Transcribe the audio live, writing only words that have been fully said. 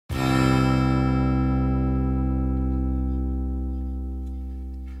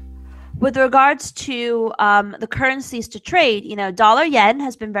With regards to the currencies to trade, dollar yen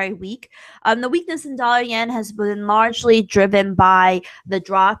has been very weak. The weakness in dollar yen has been largely driven by the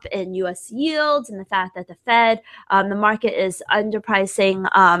drop in U.S. yields and the fact that the Fed, the market is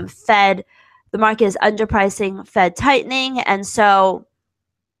underpricing Fed. The market is underpricing Fed tightening, and so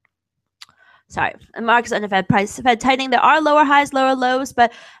sorry, the market's under Fed tightening. There are lower highs, lower lows,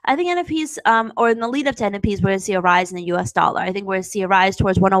 but I think NFPs, or in the lead up to NFPs, we're going to see a rise in the US dollar. I think we're going to see a rise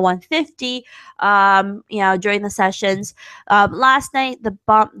towards 101.50, during the sessions. Last night,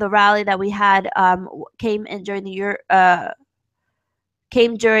 the rally that we had came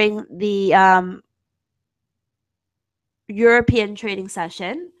during the European trading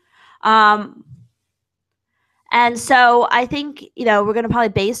session. And so I think, we're going to probably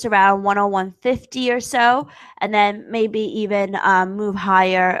base around 101.50 or so, and then maybe even move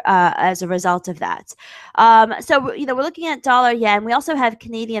higher as a result of that. So, we're looking at dollar yen. We also have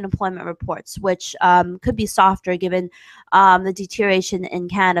Canadian employment reports, which could be softer given the deterioration in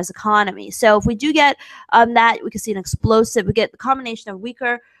Canada's economy. So if we do get that, we could see we get the combination of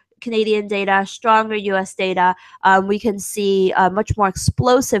weaker Canadian data, stronger U.S. data. We can see much more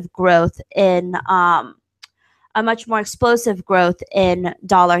explosive growth in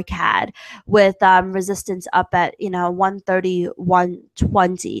dollar CAD, with resistance up at 130,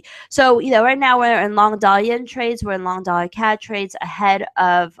 120. So right now we're in long dollar yen trades, we're in long dollar CAD trades ahead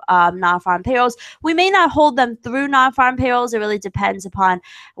of non-farm payrolls. We may not hold them through non-farm payrolls. It really depends upon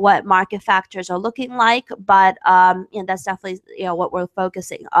what market factors are looking like, but that's definitely what we're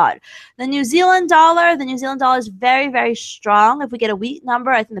focusing on. The New Zealand dollar is very, very strong. If we get a weak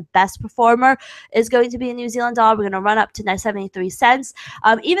number, I think the best performer is going to be a New Zealand dollar. We're going to run up to 73 cents.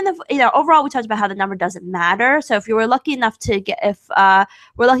 Even if overall, we talked about how the number doesn't matter. So if we're lucky enough to get a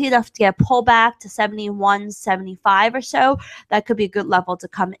pullback to 71.75 or so, that could be a good level to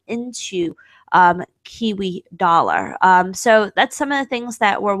come into Kiwi dollar. So that's some of the things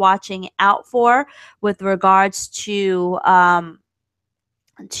that we're watching out for with regards to the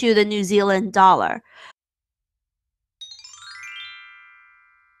New Zealand dollar.